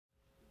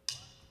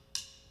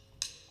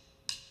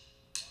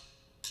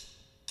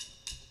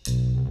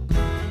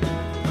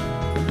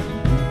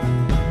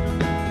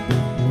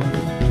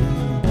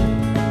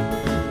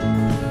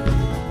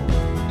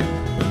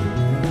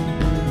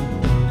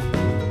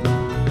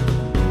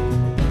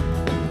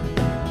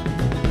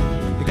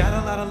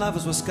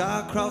lovers with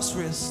scar-crossed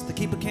wrists that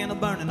keep a candle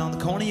burning on the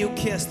corner you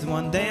kissed. And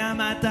one day I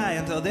might die,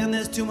 until then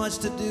there's too much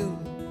to do.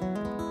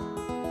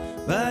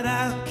 But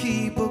I'll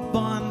keep a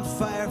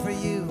bonfire for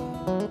you.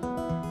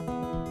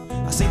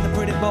 I've seen the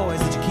pretty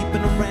boys that you're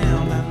keeping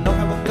around. I know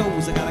how it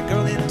goes. I got a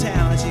girl in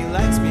town and she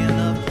likes me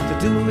enough to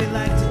do what we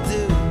like to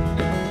do.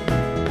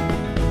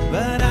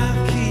 But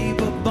I'll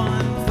keep a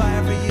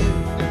bonfire for you.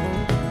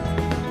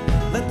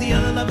 Let the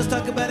other lovers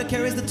talk about it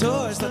carries the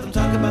torch. Let them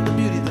talk about the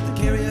beauty that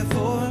they carry it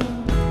for.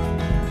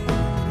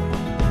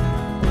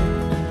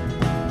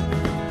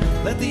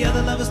 Let the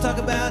other lovers talk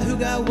about who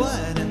got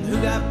what and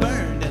who got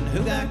burned and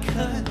who got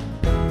cut.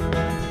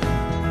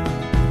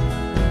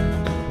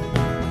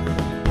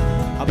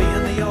 I'll be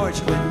in the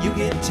orchard when you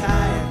get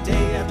tired,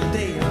 day after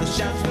day, with the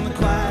shouts from the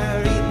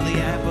choir, eating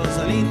the apples,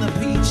 I'll eat the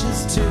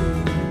peaches too.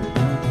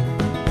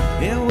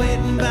 Here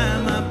waiting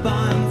by my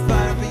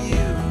bonfire for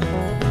you.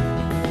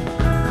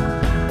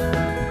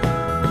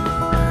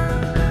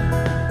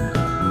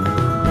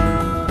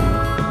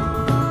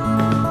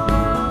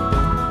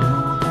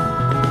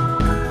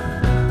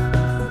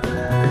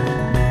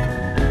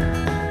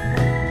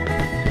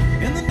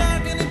 In the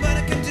dark,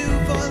 anybody can do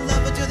for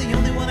love, but you're the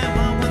only one I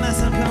want when that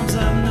sun comes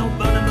up. No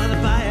burning by the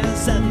fire,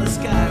 set in the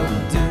sky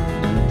will do.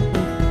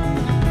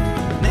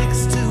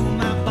 Next to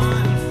my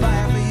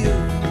bonfire for you.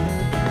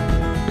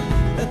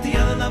 Let the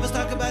other lovers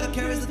talk about it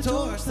carries the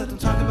torch. Let them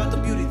talk about the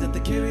beauty that they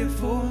carry it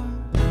for.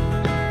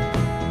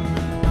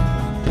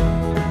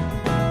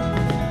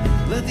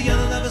 Let the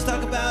other lovers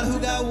talk about who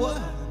got what,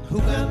 who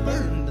got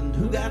burned, and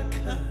who got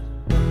cut.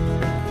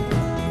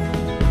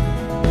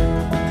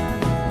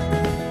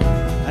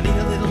 I need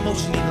a little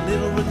motion, need a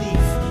little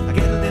relief. I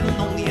get a little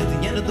lonely at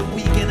the end of the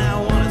week, and I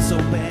want to